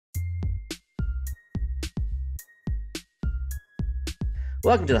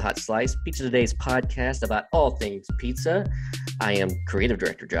Welcome to the Hot Slice, Pizza Today's podcast about all things pizza. I am creative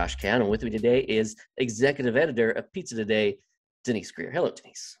director Josh Cowan, and with me today is executive editor of Pizza Today, Denise Greer. Hello,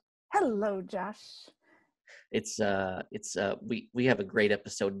 Denise. Hello, Josh. We have a great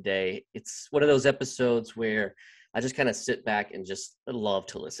episode today. It's one of those episodes where I just kind of sit back and just love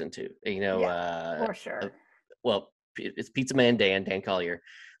to listen to. For sure. It's Pizza Man Dan Collier,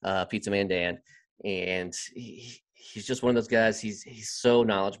 Pizza Man Dan, and he's just one of those guys. He's so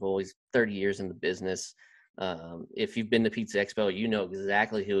knowledgeable. He's 30 years in the business. If you've been to Pizza Expo, you know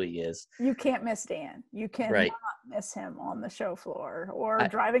exactly who he is. You can't miss Dan. You cannot Right. miss him on the show floor or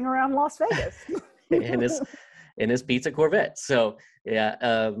driving around Las Vegas. in his pizza Corvette. So yeah,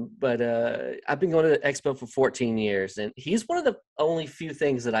 I've been going to the Expo for 14 years, and he's one of the only few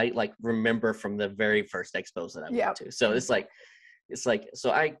things that I remember from the very first Expos that I went to. So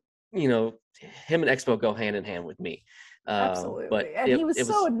him and Expo go hand in hand with me. Absolutely. But he was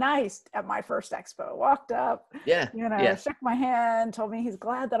so nice at my first Expo. Walked up, shook my hand, told me he's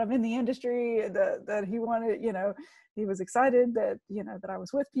glad that I'm in the industry, that he wanted, he was excited that, that I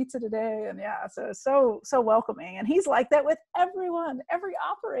was with Pizza Today. And so welcoming. And he's like that with everyone, every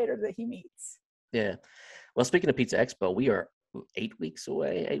operator that he meets. Yeah. Well, speaking of Pizza Expo, we are 8 weeks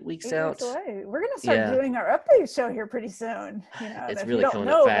away, 8 weeks out. We're going to start doing our update show here pretty soon. It's really coming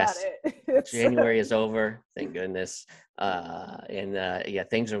up fast. January is over, thank goodness.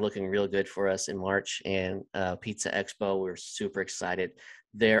 Things are looking real good for us in March. And Pizza Expo, we're super excited.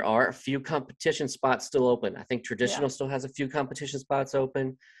 There are a few competition spots still open. I think Traditional still has a few competition spots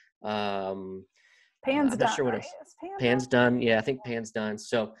open. Pan's done, sure what else. Pan's done. Yeah, I think Pan's done.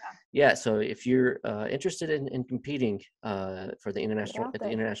 So so if you're interested in competing for the International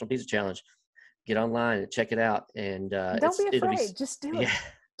Pizza Challenge, get online and check it out. And don't be afraid. Just do it.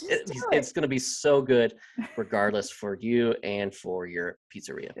 Yeah, it's going to be so good, regardless for you and for your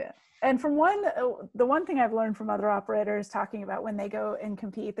pizzeria. Yeah. And from the one thing I've learned from other operators talking about when they go and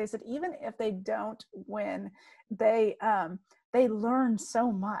compete, they said even if they don't win, they learn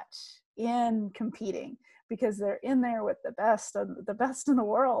so much in competing because they're in there with the best in the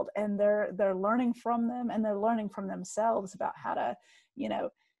world, and they're learning from them, and they're learning from themselves about how to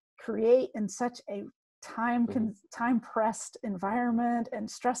create in such a time pressed environment and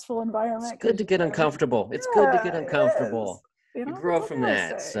stressful environment. It's good to get uncomfortable. It's good to get uncomfortable. You grow from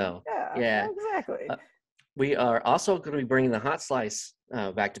that. So exactly. We are also going to be bringing the Hot Slice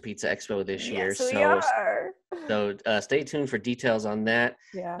back to Pizza Expo this year. Yes, we are. So stay tuned for details on that.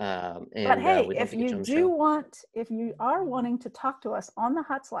 Yeah. But hey, if you are wanting to talk to us on the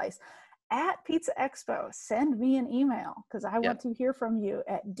Hot Slice at Pizza Expo, send me an email because I want to hear from you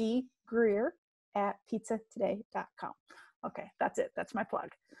at dgreer@pizzatoday.com. Okay, that's it. That's my plug.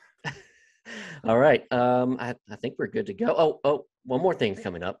 All right. I think we're good to go. Oh, one more thing's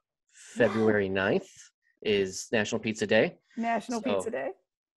coming up. February 9th is National Pizza Day. Pizza Day.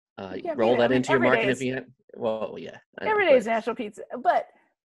 Roll that into your market if you have. Well, yeah. Every day is National Pizza, but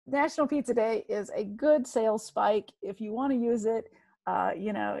National Pizza Day is a good sales spike. If you want to use it,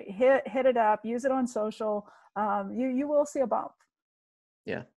 hit it up, use it on social. You will see a bump.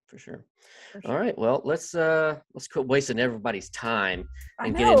 Yeah, for sure. All right. Well, let's quit wasting everybody's time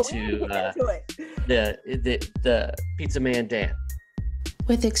and get into the Pizza Man Dan.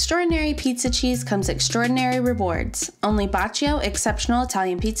 With extraordinary pizza cheese comes extraordinary rewards. Only Bacio Exceptional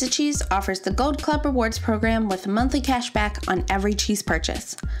Italian Pizza Cheese offers the Gold Club Rewards program with monthly cash back on every cheese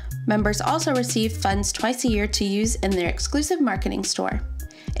purchase. Members also receive funds twice a year to use in their exclusive marketing store.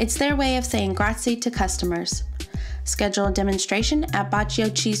 It's their way of saying grazie to customers. Schedule a demonstration at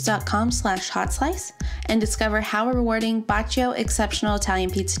baciocheese.com/hotslice and discover how rewarding Bacio Exceptional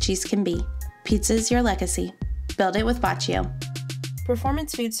Italian Pizza Cheese can be. Pizza is your legacy. Build it with Bacio.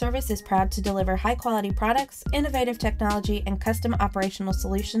 Performance Food Service is proud to deliver high-quality products, innovative technology, and custom operational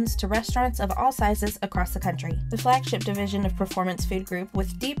solutions to restaurants of all sizes across the country. The flagship division of Performance Food Group,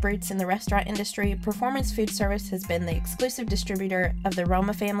 with deep roots in the restaurant industry, Performance Food Service has been the exclusive distributor of the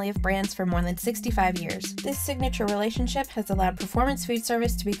Roma family of brands for more than 65 years. This signature relationship has allowed Performance Food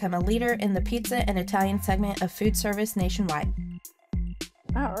Service to become a leader in the pizza and Italian segment of food service nationwide.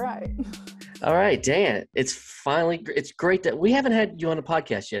 All right, Dan, it's great that we haven't had you on the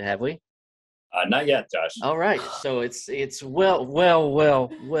podcast yet, have we? Not yet, Josh. All right. So it's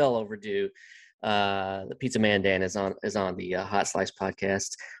well overdue. The Pizza Man Dan is on the Hot Slice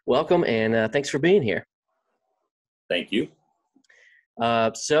podcast. Welcome, and thanks for being here. Thank you.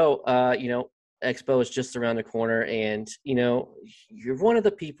 Expo is just around the corner, and you're one of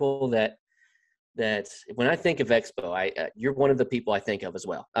the people that when I think of Expo, you're one of the people I think of as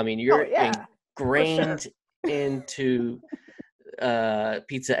well. I mean, you're ingrained into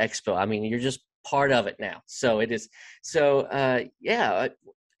Pizza Expo. I mean, you're just part of it now. So it is. So yeah.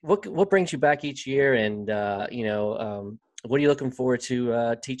 What brings you back each year, and what are you looking forward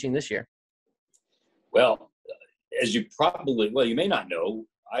to teaching this year? Well, as you you may not know,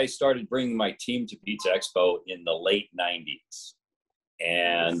 I started bringing my team to Pizza Expo in the late 90s,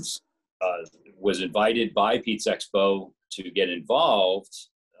 and was invited by Pizza Expo to get involved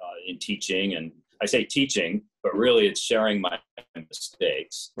in teaching. And I say teaching, but really it's sharing my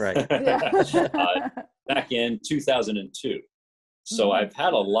mistakes. Right. Back in 2002. So I've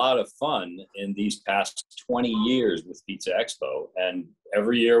had a lot of fun in these past 20 years with Pizza Expo. And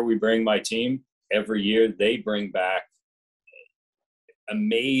every year we bring my team, every year they bring back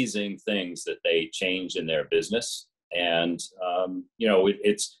amazing things that they change in their business. And,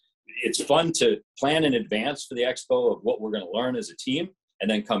 it's fun to plan in advance for the Expo of what we're going to learn as a team, and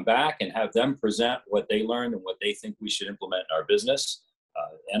then come back and have them present what they learned and what they think we should implement in our business.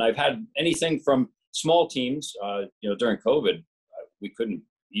 And I've had anything from small teams, during COVID, we couldn't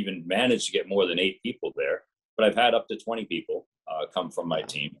even manage to get more than 8 people there, but I've had up to 20 people come from my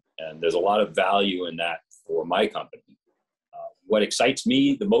team. And there's a lot of value in that for my company. What excites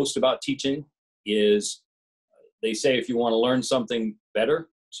me the most about teaching is they say, if you want to learn something better,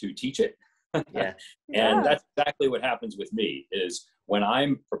 to teach it. Yeah. And that's exactly what happens with me is when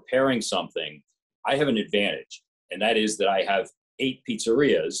I'm preparing something, I have an advantage. And that is that I have 8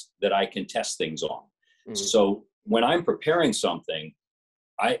 pizzerias that I can test things on. Mm-hmm. So when I'm preparing something,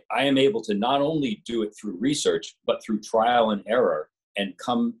 I am able to not only do it through research, but through trial and error, and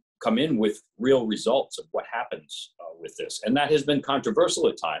come in with real results of what happens with this. And that has been controversial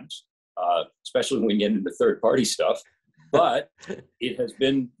at times, especially when we get into third-party stuff. But it has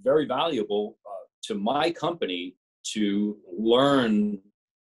been very valuable to my company to learn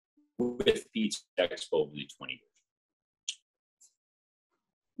with Pizza Expo over the 20 years.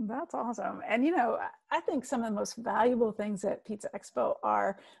 That's awesome. And, I think some of the most valuable things at Pizza Expo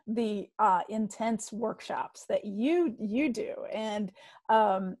are the intense workshops that you do. And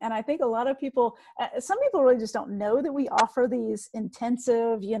I think a lot of people, some people really just don't know that we offer these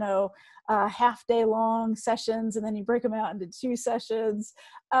intensive, half day long sessions, and then you break them out into 2 sessions.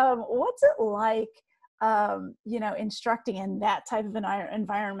 What's it like, instructing in that type of an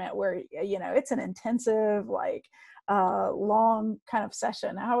environment where, it's an intensive, long kind of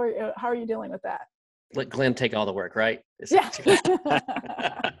session? How are you dealing with that? Let Glenn take all the work, right? Yeah.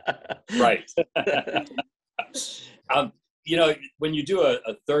 Right. When you do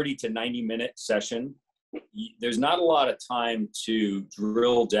a 30 to 90 minute session, there's not a lot of time to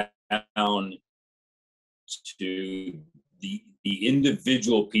drill down to the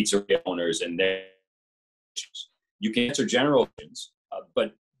individual pizzeria owners and their issues. You can answer general questions,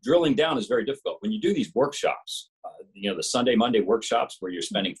 but drilling down is very difficult. When you do these workshops, the Sunday, Monday workshops where you're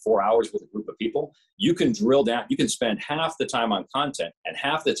spending 4 hours with a group of people, you can drill down, you can spend half the time on content and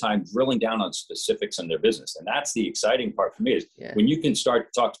half the time drilling down on specifics in their business. And that's the exciting part for me is when you can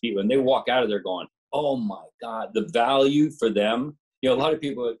start to talk to people and they walk out of there going, oh my God, the value for them. A lot of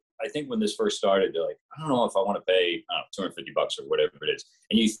people, I think when this first started, they're like, I don't know if I want to pay $250 or whatever it is.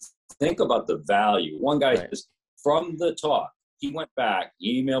 And you think about the value. One guy says, from the talk, he went back,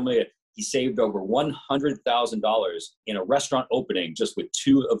 he emailed me, he saved over $100,000 in a restaurant opening just with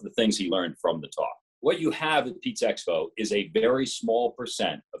 2 of the things he learned from the talk. What you have at Pizza Expo is a very small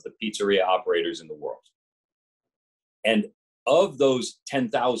percent of the pizzeria operators in the world. And of those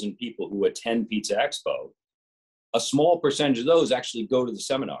 10,000 people who attend Pizza Expo, a small percentage of those actually go to the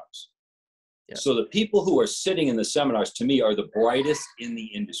seminars. Yeah. So the people who are sitting in the seminars, to me, are the brightest in the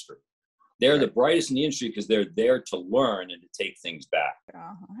industry. They're the brightest in the industry because they're there to learn and to take things back.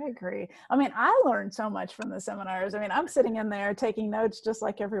 Oh, I agree. I mean, I learned so much from the seminars. I mean, I'm sitting in there taking notes just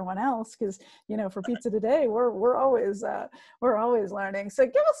like everyone else because, for Pizza Today, we're always learning. So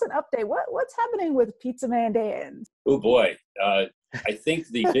give us an update. What's happening with Pizza Man Dan? Oh boy, I think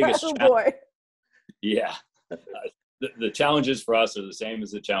the biggest. Oh boy. Yeah. The challenges for us are the same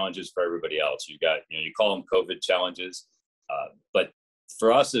as the challenges for everybody else. You got, you call them COVID challenges, but for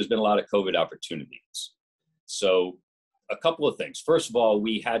us, there's been a lot of COVID opportunities. So a couple of things. First of all,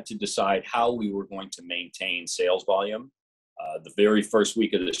 we had to decide how we were going to maintain sales volume. The very first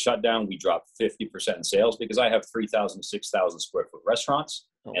week of the shutdown, we dropped 50% in sales because I have 3,000, 6,000 square foot restaurants,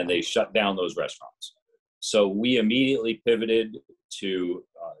 and they shut down those restaurants. So we immediately pivoted to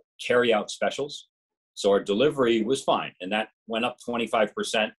carry out specials. So our delivery was fine, and that went up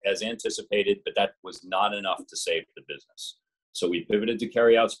 25% as anticipated, but that was not enough to save the business. So we pivoted to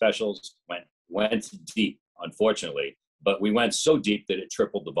carry out specials, went deep, unfortunately, but we went so deep that it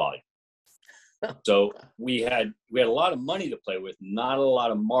tripled the volume. So we had a lot of money to play with, not a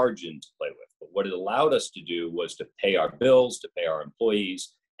lot of margin to play with. But what it allowed us to do was to pay our bills, to pay our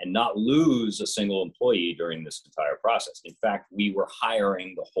employees, and not lose a single employee during this entire process. In fact, we were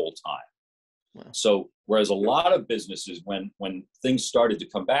hiring the whole time. Wow. So whereas a lot of businesses, when things started to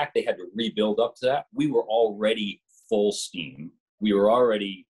come back, they had to rebuild up to that. We were already full steam. We were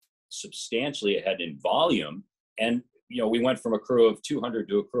already substantially ahead in volume. And, we went from a crew of 200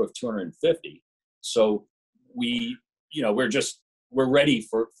 to a crew of 250. So we're ready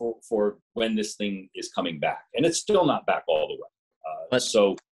for when this thing is coming back. And it's still not back all the way.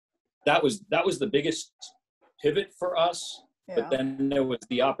 So that was the biggest pivot for us. Yeah. But then there was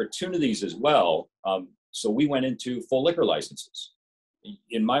the opportunities as well. So we went into full liquor licenses.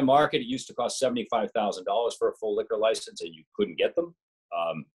 In my market, it used to cost $75,000 for a full liquor license, and you couldn't get them.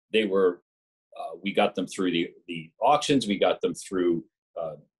 We got them through the auctions. We got them through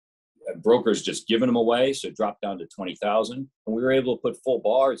brokers just giving them away. So it dropped down to 20,000, and we were able to put full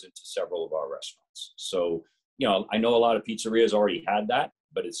bars into several of our restaurants. So, I know a lot of pizzerias already had that,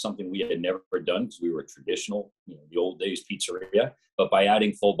 but it's something we had never done because we were a traditional, the old days pizzeria. But by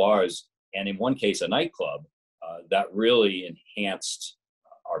adding full bars, and in one case, a nightclub, that really enhanced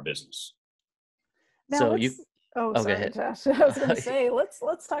our business. Now, sorry, Josh. I was going to say, let's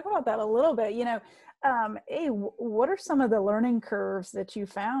talk about that a little bit. What are some of the learning curves that you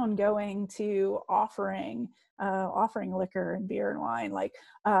found going to offering liquor and beer and wine? Like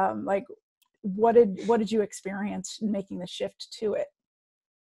what did you experience making the shift to it?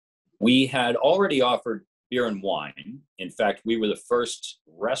 We had already offered beer and wine. In fact, we were the first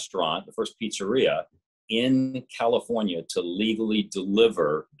restaurant, the first pizzeria in California to legally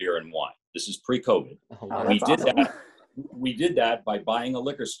deliver beer and wine. This is pre-COVID. We did that by buying a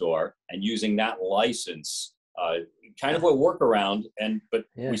liquor store and using that license, kind of a workaround. But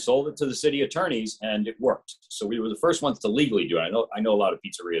we sold it to the city attorneys, and it worked. So we were the first ones to legally do it. I know a lot of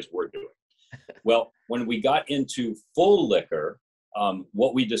pizzerias were doing it. Well, when we got into full liquor,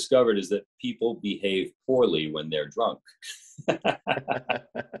 what we discovered is that people behave poorly when they're drunk.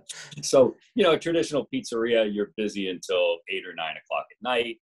 So, a traditional pizzeria, you're busy until 8 or 9 o'clock at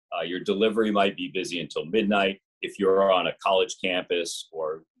night. Your delivery might be busy until midnight. If you're on a college campus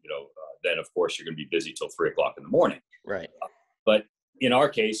or, then of course you're going to be busy till 3 o'clock in the morning. Right. But in our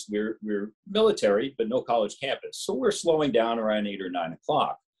case, we're military, but no college campus. So we're slowing down around 8 or 9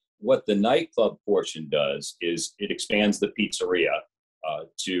 o'clock. What the nightclub portion does is it expands the pizzeria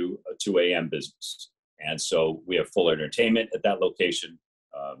to a 2 a.m. business. And so we have full entertainment at that location,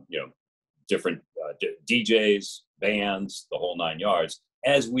 different DJs, bands, the whole 9 yards,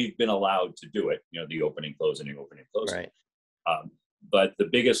 as we've been allowed to do it, the opening, closing. Right. But the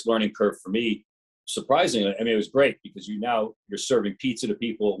biggest learning curve for me, surprisingly, it was great because you're serving pizza to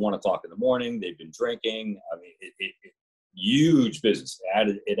people at 1 o'clock in the morning. They've been drinking. It huge business.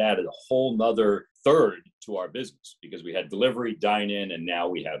 It added a whole nother third to our business because we had delivery, dine-in, and now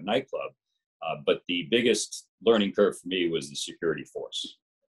we have nightclub. But the biggest learning curve for me was the security force.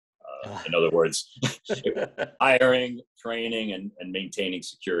 In other words, hiring, training, and maintaining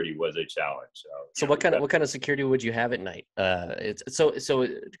security was a challenge. So what kind of security would you have at night? So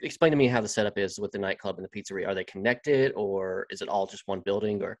explain to me how the setup is with the nightclub and the pizzeria. Are they connected, or is it all just one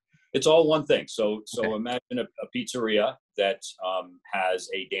building? Or it's all one thing. So imagine a pizzeria that has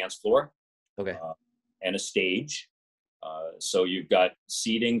a dance floor, and a stage. So you've got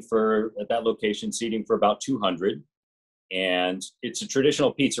seating at that location for about 200. And it's a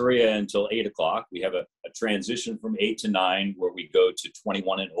traditional pizzeria until 8 o'clock. We have a transition from 8 to 9 where we go to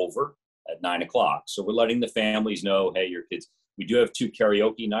 21 and over at 9 o'clock. So we're letting the families know, hey, your kids. We do have 2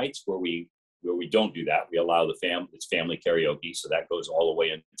 karaoke nights where we don't do that. We allow it's family karaoke, so that goes all the way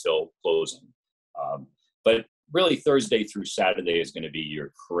until closing. But really, Thursday through Saturday is going to be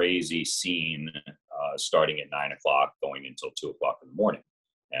your crazy scene, starting at 9 o'clock, going until 2 o'clock in the morning.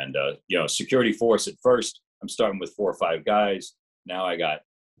 And security force at first. I'm starting with 4 or 5 guys. Now I got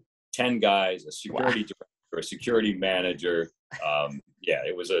 10 guys, a security director, a security manager.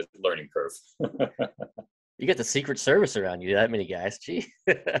 It was a learning curve. You got the Secret Service around you, that many guys. Gee.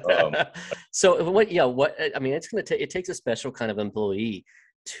 So what? It's going to take. It takes a special kind of employee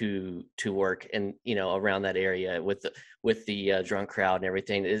to work and around that area with the drunk crowd and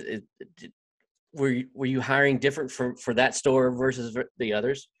everything. Were you hiring different for that store versus the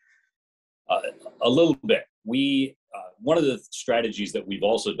others? A little bit. One of the strategies that we've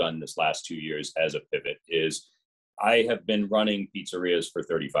also done this last 2 years as a pivot is I have been running pizzerias for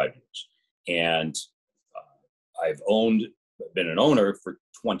 35 years, and I've been an owner for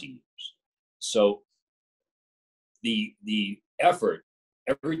 20 years. So the effort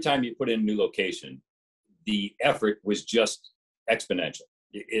every time you put in a new location, the effort was just exponential.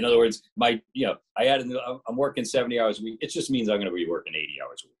 In other words, I added, I'm working 70 hours a week. It just means I'm going to be working 80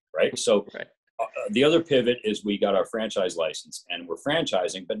 hours a week, right? So the other pivot is we got our franchise license, and we're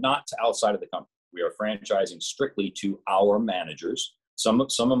franchising, but not to outside of the company. We are franchising strictly to our managers. Some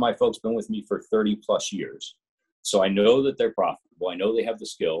of my folks have been with me for 30 plus years. So I know that they're profitable. I know they have the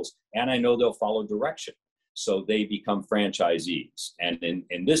skills, and I know they'll follow direction. So they become franchisees. And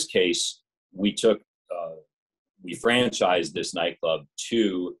in this case, we franchised this nightclub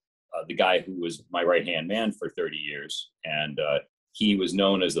to the guy who was my right-hand man for 30 years. And he was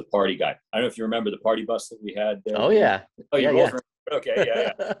known as the party guy. I don't know if you remember the party bus that we had there. Oh, yeah. Oh, you yeah, both remember? Okay,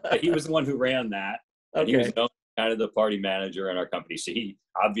 yeah. He was the one who ran that. And Okay. he was known as kind of the party manager in our company. So he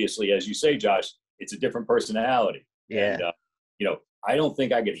obviously, as you say, Josh, it's a different personality. Yeah. And, I don't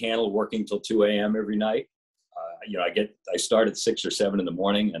think I could handle working till 2 a.m. every night. I start at 6 or 7 in the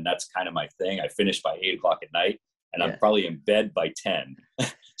morning, and that's kind of my thing. I finish by 8 o'clock at night, and I'm probably in bed by 10.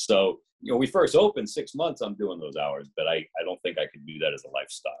 So, we first opened 6 months, I'm doing those hours, but I don't think I could do that as a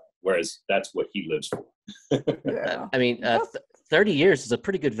lifestyle. Whereas that's what he lives for. Yeah. I mean, 30 years is a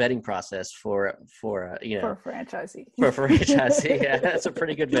pretty good vetting process for a franchisee. For a franchisee, yeah, that's a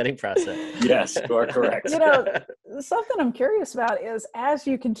pretty good vetting process. Yes, you are correct. Something I'm curious about is, as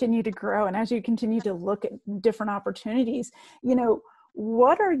you continue to grow and as you continue to look at different opportunities,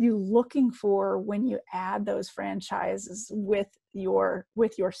 what are you looking for when you add those franchises with your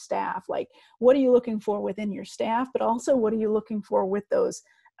staff? Like, what are you looking for within your staff, but also what are you looking for with those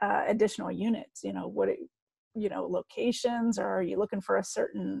additional units? Locations, or are you looking for a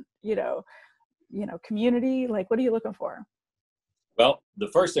certain, community? Like, what are you looking for? Well, the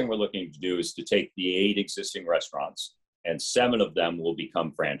first thing we're looking to do is to take the 8 existing restaurants, and 7 of them will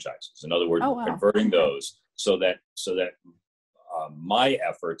become franchises. In other words, converting those so that my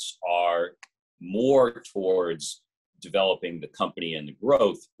efforts are more towards developing the company and the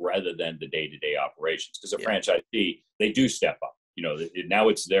growth rather than the day-to-day operations. Because a franchisee, they do step up. Now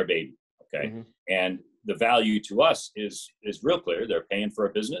it's their baby. Okay. Mm-hmm. And the value to us is real clear. They're paying for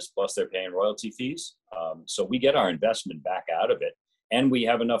a business, plus they're paying royalty fees. So we get our investment back out of it, and we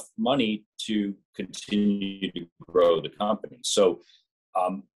have enough money to continue to grow the company. So,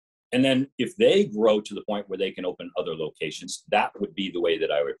 and then if they grow to the point where they can open other locations, that would be the way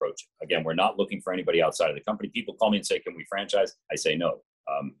that I would approach it. Again, we're not looking for anybody outside of the company. People call me and say, can we franchise? I say no.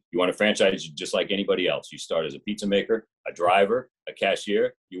 You want to franchise just like anybody else. You start as a pizza maker, a driver, a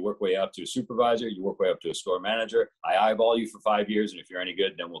cashier. You work way up to a supervisor. You work way up to a store manager. I eyeball you for 5 years, and if you're any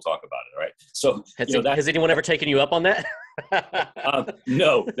good, then we'll talk about it. All right. So has anyone ever taken you up on that?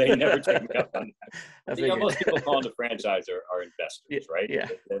 No, they never take me up on that. Most people calling the franchisor are investors, right? Yeah.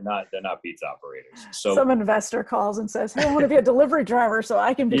 They're not pizza operators. So some investor calls and says, "Hey, I want to be a delivery driver so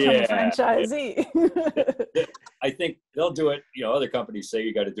I can become a franchisee." Yeah. I think they'll do it. Other companies say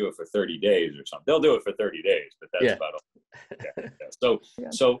you got to do it for 30 days or something. They'll do it for 30 days, but that's about all.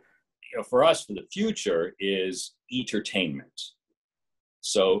 So, for us, for the future is entertainment.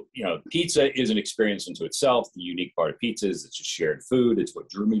 So, pizza is an experience unto itself. The unique part of pizza is it's a shared food. It's what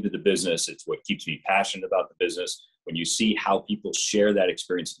drew me to the business. It's what keeps me passionate about the business when you see how people share that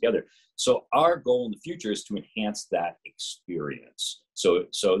experience together. So our goal in the future is to enhance that experience. So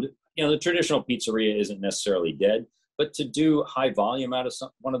the traditional pizzeria isn't necessarily dead, but to do high volume out of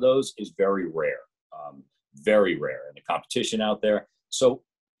one of those is very rare, and the competition out there. So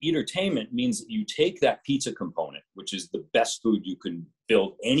entertainment means that you take that pizza component, which is the best food you can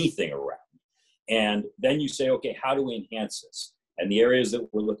build anything around, and then you say, okay, how do we enhance this? And the areas that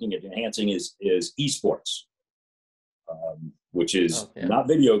we're looking at enhancing is esports, which is not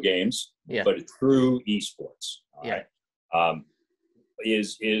video games, but a true esports. Right?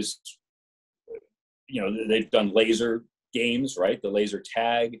 They've done laser games, right? The laser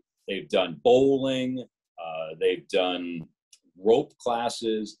tag. They've done bowling. They've done rope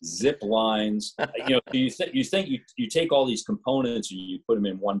classes, zip lines. You take all these components and you put them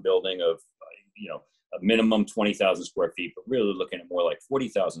in one building of, a minimum 20,000 square feet, but really looking at more like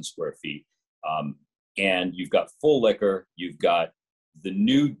 40,000 square feet. And you've got full liquor. You've got the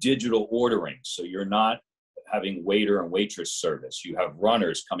new digital ordering. So you're not having waiter and waitress service. You have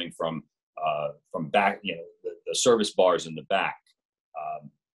runners coming from back, the service bars in the back.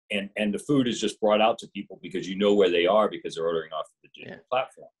 And the food is just brought out to people because you know where they are because they're ordering off the digital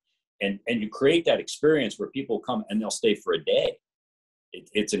platform. And you create that experience where people come and they'll stay for a day.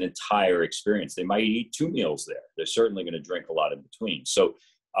 It's an entire experience. They might eat 2 meals there. They're certainly going to drink a lot in between. So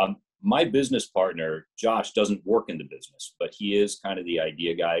my business partner, Josh, doesn't work in the business, but he is kind of the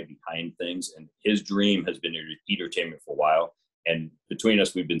idea guy behind things. And his dream has been entertainment for a while. And between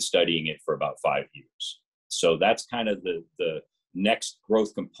us, we've been studying it for about 5 years. So that's kind of the next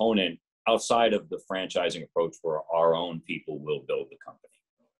growth component outside of the franchising approach, where our own people will build the company.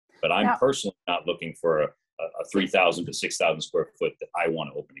 But I'm personally not looking for a 3,000 to 6,000 square foot that I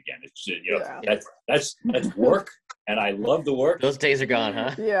want to open again. It's just, that's work, and I love the work. Those days are gone,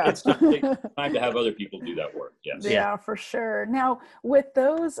 huh? Yeah. It's going to take time to have other people do that work. Yes. Yeah, for sure. Now, with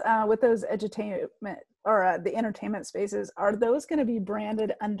those edutainment or the entertainment spaces, are those going to be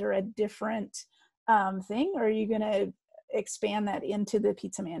branded under a different thing, or are you going to expand that into the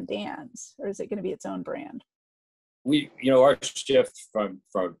Pizza Man Dan's, or is it going to be its own brand? Our shift from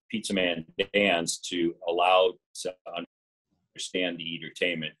Pizza Man Dan's to allow to understand the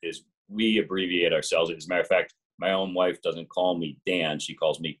entertainment is we abbreviate ourselves. As a matter of fact, my own wife doesn't call me Dan; she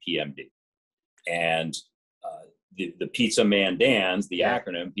calls me PMD. And the Pizza Man Dan's, the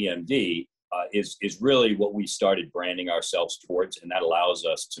acronym PMD, is really what we started branding ourselves towards, and that allows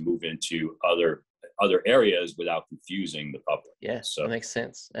us to move into other areas without confusing the public. Yeah, so that makes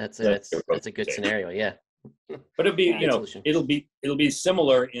sense. That's a good scenario. Yeah. But it'll be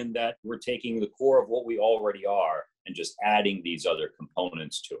similar in that we're taking the core of what we already are and just adding these other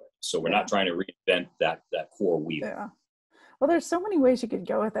components to it. So we're not trying to reinvent that core wheel. Yeah. Well, there's so many ways you could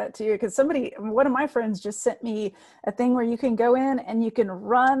go with that too. Because one of my friends just sent me a thing where you can go in and you can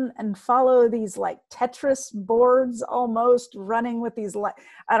run and follow these like Tetris boards, almost running with these.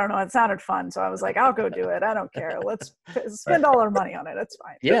 I don't know. It sounded fun, so I was like, I'll go do it. I don't care. Let's spend all our money on it. It's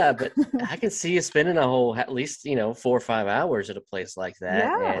fine. Yeah, but I can see you spending at least 4 or 5 hours at a place like that.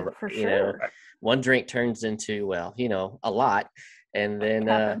 Yeah, and, for sure. One drink turns into a lot, and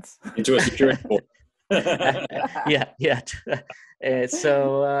then into a security board. yeah. And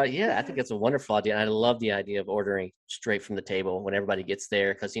so, I think it's a wonderful idea. And I love the idea of ordering straight from the table when everybody gets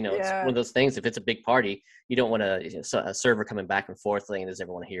there. Cause it's one of those things, if it's a big party, you don't want a server coming back and forth saying, does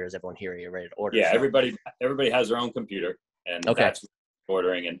everyone here? Is everyone here? Are you ready to order? Yeah. So, everybody has their own computer, and that's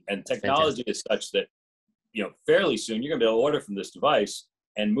ordering, and technology is such that, fairly soon you're gonna be able to order from this device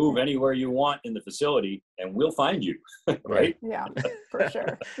and move anywhere you want in the facility, and we'll find you. Right? Yeah, for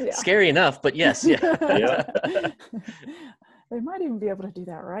sure. Yeah. Scary enough, but yes. Yeah. Yeah. They might even be able to do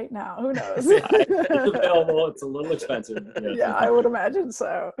that right now. Who knows? It's available. It's a little expensive. Yeah, I would imagine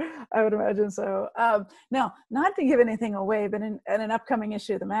so. Now, not to give anything away, but in an upcoming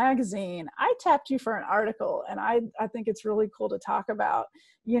issue of the magazine, I tapped you for an article, and I think it's really cool to talk about,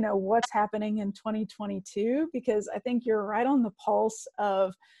 what's happening in 2022, because I think you're right on the pulse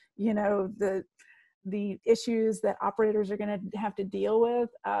of, the issues that operators are going to have to deal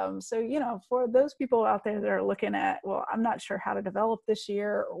with. So, for those people out there that are looking at, well, I'm not sure how to develop this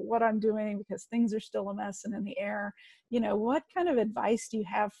year or what I'm doing because things are still a mess and in the air, what kind of advice do you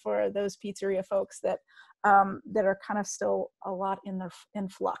have for those pizzeria folks that are kind of still a lot in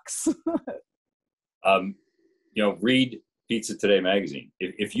flux? Read Pizza Today magazine.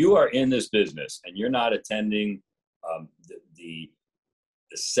 If you are in this business and you're not attending the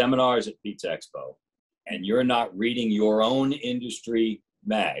seminars at Pizza Expo, and you're not reading your own industry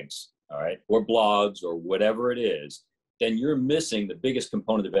mags, all right, or blogs or whatever it is, then you're missing the biggest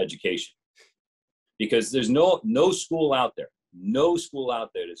component of education. Because there's no school out there that's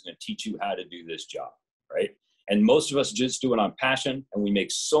going to teach you how to do this job, right? And most of us just do it on passion, and we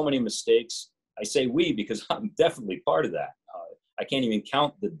make so many mistakes. I say we because I'm definitely part of that. I can't even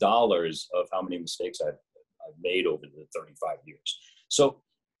count the dollars of how many mistakes I've made over the 35 years. So,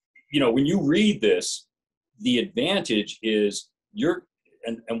 when you read this, the advantage is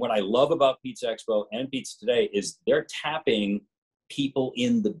and what I love about Pizza Expo and Pizza Today is they're tapping people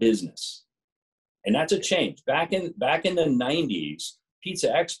in the business. And that's a change. Back in the 90s, Pizza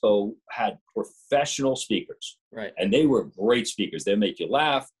Expo had professional speakers. Right. And they were great speakers. They make you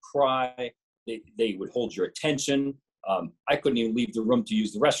laugh, cry. They would hold your attention. I couldn't even leave the room to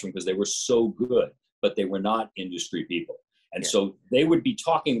use the restroom because they were so good, but they were not industry people. And so they would be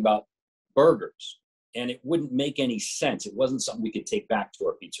talking about burgers, and it wouldn't make any sense. It wasn't something we could take back to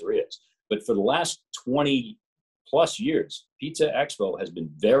our pizzerias. But for the last 20 plus years, Pizza Expo has been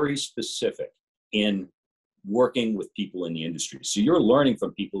very specific in working with people in the industry. So you're learning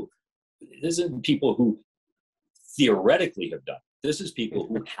from people. This isn't people who theoretically have done it. This is people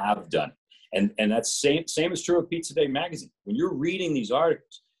who have done it. And that's same is true of Pizza Day magazine. When you're reading these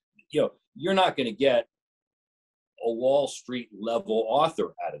articles, you're not going to get a Wall Street level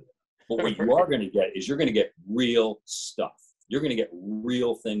author out of it. But what you are going to get is you're going to get real stuff. You're going to get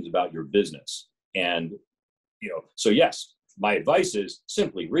real things about your business. And, so yes, my advice is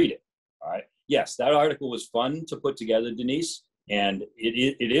simply read it. All right. Yes, that article was fun to put together, Denise. And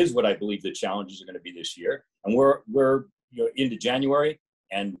it is what I believe the challenges are going to be this year. And we're into January,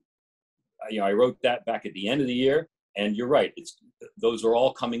 and I wrote that back at the end of the year, and you're right. Those are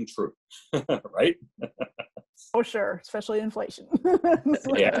all coming true, right? Oh, sure, especially inflation.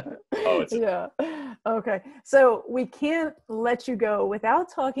 Yeah. Oh, yeah. Okay. So we can't let you go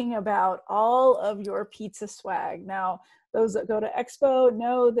without talking about all of your pizza swag. Now, those that go to Expo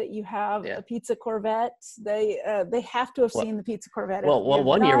know that you have a pizza Corvette. They have to have seen the pizza Corvette. Well,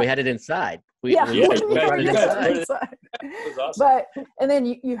 one year we had it inside. We brought it inside. That was awesome. But and then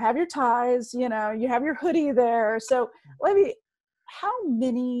you have your ties. You have your hoodie there. So how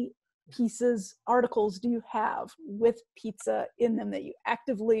many articles do you have with pizza in them that you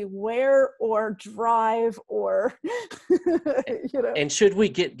actively wear or drive or And should we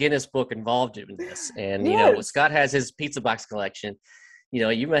get Guinness Book involved in this? And Scott has his pizza box collection.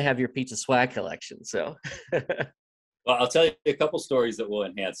 You may have your pizza swag collection. So well, I'll tell you a couple stories that will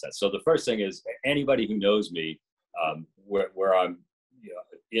enhance that. So the first thing is, anybody who knows me, where I'm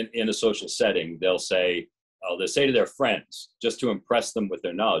in a social setting, they'll say to their friends, just to impress them with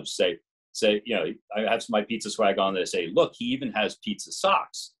their knowledge, say, I have my pizza swag on. They say, look, he even has pizza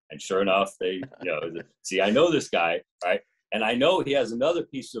socks. And sure enough, they, see, I know this guy, right? And I know he has another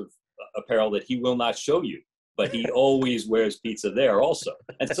piece of apparel that he will not show you, but he always wears pizza there also.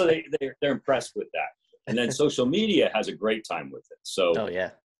 And so they're impressed with that. And then social media has a great time with it. So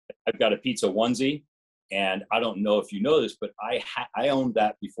I've got a pizza onesie, and I don't know if you know this, but I owned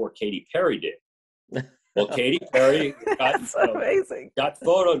that before Katy Perry did. Well, Katy Perry got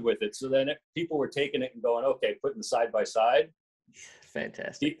photoed with it. So then people were taking it and going, okay, putting the side by side.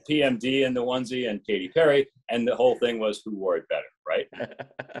 Fantastic. PMD and the onesie and Katy Perry. And the whole thing was who wore it better, right?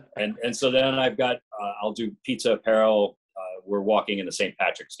 and so then I'll do pizza apparel. We're walking in the St.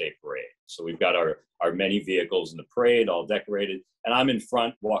 Patrick's Day parade. So we've got our many vehicles in the parade, all decorated. And I'm in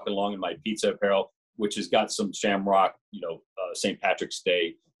front walking along in my pizza apparel, which has got some Shamrock, St. Patrick's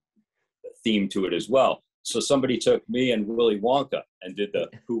Day theme to it as well. So somebody took me and Willy Wonka and did the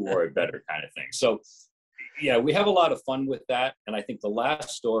who wore it better kind of thing. So yeah, we have a lot of fun with that. And I think the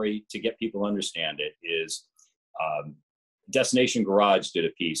last story to get people to understand it is Destination Garage did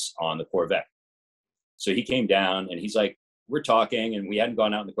a piece on the Corvette. So he came down and he's like, we're talking, and we hadn't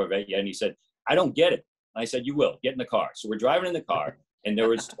gone out in the Corvette yet. And he said, I don't get it. And I said, you will. Get in the car. So we're driving in the car, and there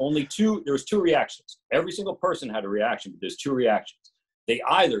was two reactions. Every single person had a reaction, but there's two reactions. They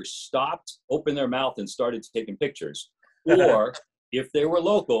either stopped, opened their mouth, and started taking pictures, or if they were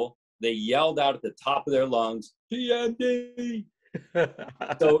local, they yelled out at the top of their lungs, PMD.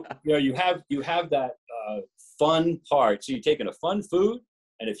 So you have that fun part. So you're taking a fun food,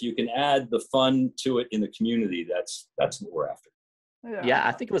 and if you can add the fun to it in the community, that's what we're after. Yeah,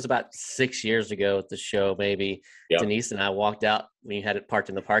 I think it was about 6 years ago at the show, maybe. Yep. Denise and I walked out. We had it parked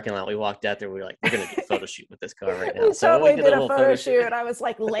in the parking lot. We walked out there. We were like, we're going to do a photo shoot with this car right now. We totally did a photo shoot. I was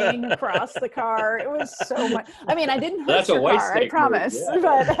like laying across the car. It was so much. I mean, I didn't hurt your car, I promise.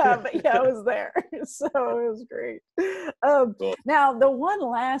 Yeah. But yeah, I was there. So it was great. Cool. Now, the one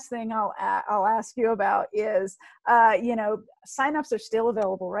last thing I'll ask you about is, signups are still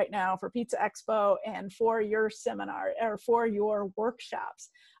available right now for Pizza Expo and for your seminar or for your workshops.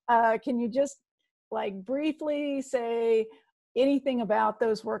 Can you just briefly say anything about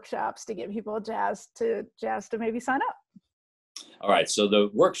those workshops to get people jazzed to maybe sign up? All right. So the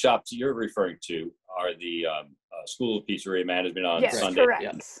workshops you're referring to are the School of Pizzeria Management on Sunday. Correct.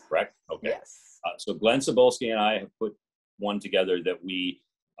 Yeah, correct. Okay. Yes. So Glenn Cebulski and I have put one together that we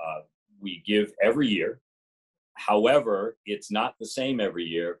give every year. However, it's not the same every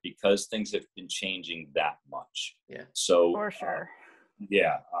year because things have been changing that much. Yeah. So for sure.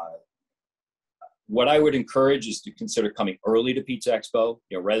 What I would encourage is to consider coming early to Pizza Expo,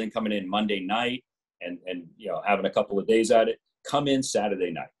 rather than coming in Monday night and having a couple of days at it. Come in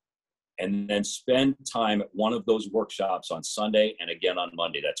Saturday night and then spend time at one of those workshops on Sunday and again on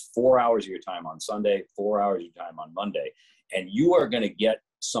Monday. That's 4 hours of your time on Sunday, 4 hours of your time on Monday. And you are going to get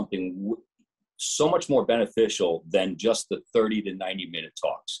something so much more beneficial than just the 30 to 90 minute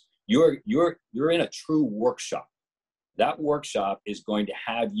talks. You're in a true workshop. That workshop is going to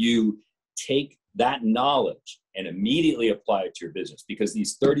have you take that knowledge and immediately apply it to your business, because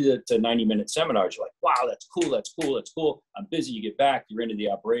these 30 to 90 minute seminars, you're like, wow, that's cool. I'm busy. You get back, you're into the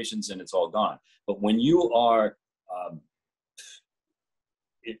operations and it's all gone. But when you are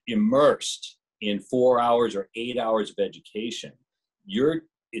immersed in 4 hours or 8 hours of education,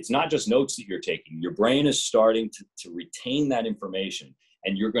 it's not just notes that you're taking. Your brain is starting to retain that information,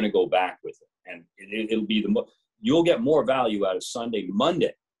 and you're going to go back with it. And it'll be you'll get more value out of Sunday,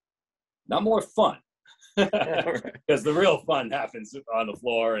 Monday. Not more fun, because the real fun happens on the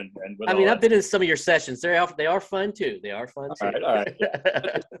floor and with I mean, I've been in some of your sessions. They are fun too. They are fun too. All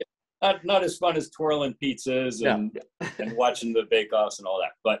right. Not as fun as twirling pizzas and watching the bake-offs and all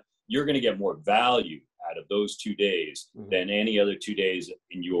that, but you're going to get more value out of those 2 days than any other 2 days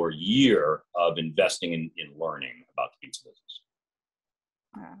in your year of investing in learning about the pizza business.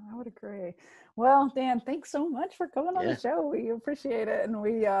 I would agree. Well, Dan, thanks so much for coming on the show. We appreciate it, and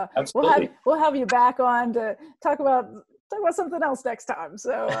we'll have you back on to talk about something else next time.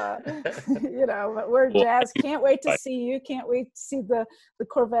 So but we're jazzed. Can't wait to see you. Can't wait to see the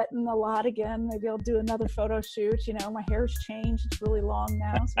Corvette in the lot again. Maybe I'll do another photo shoot. My hair's changed. It's really long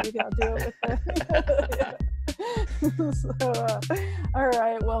now, so maybe I'll do it with so all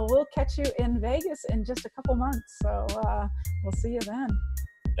right. Well, we'll catch you in Vegas in just a couple months. So we'll see you then.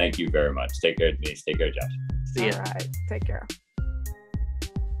 Thank you very much. Take care, Denise. Take care, Josh. See ya. All right. Take care.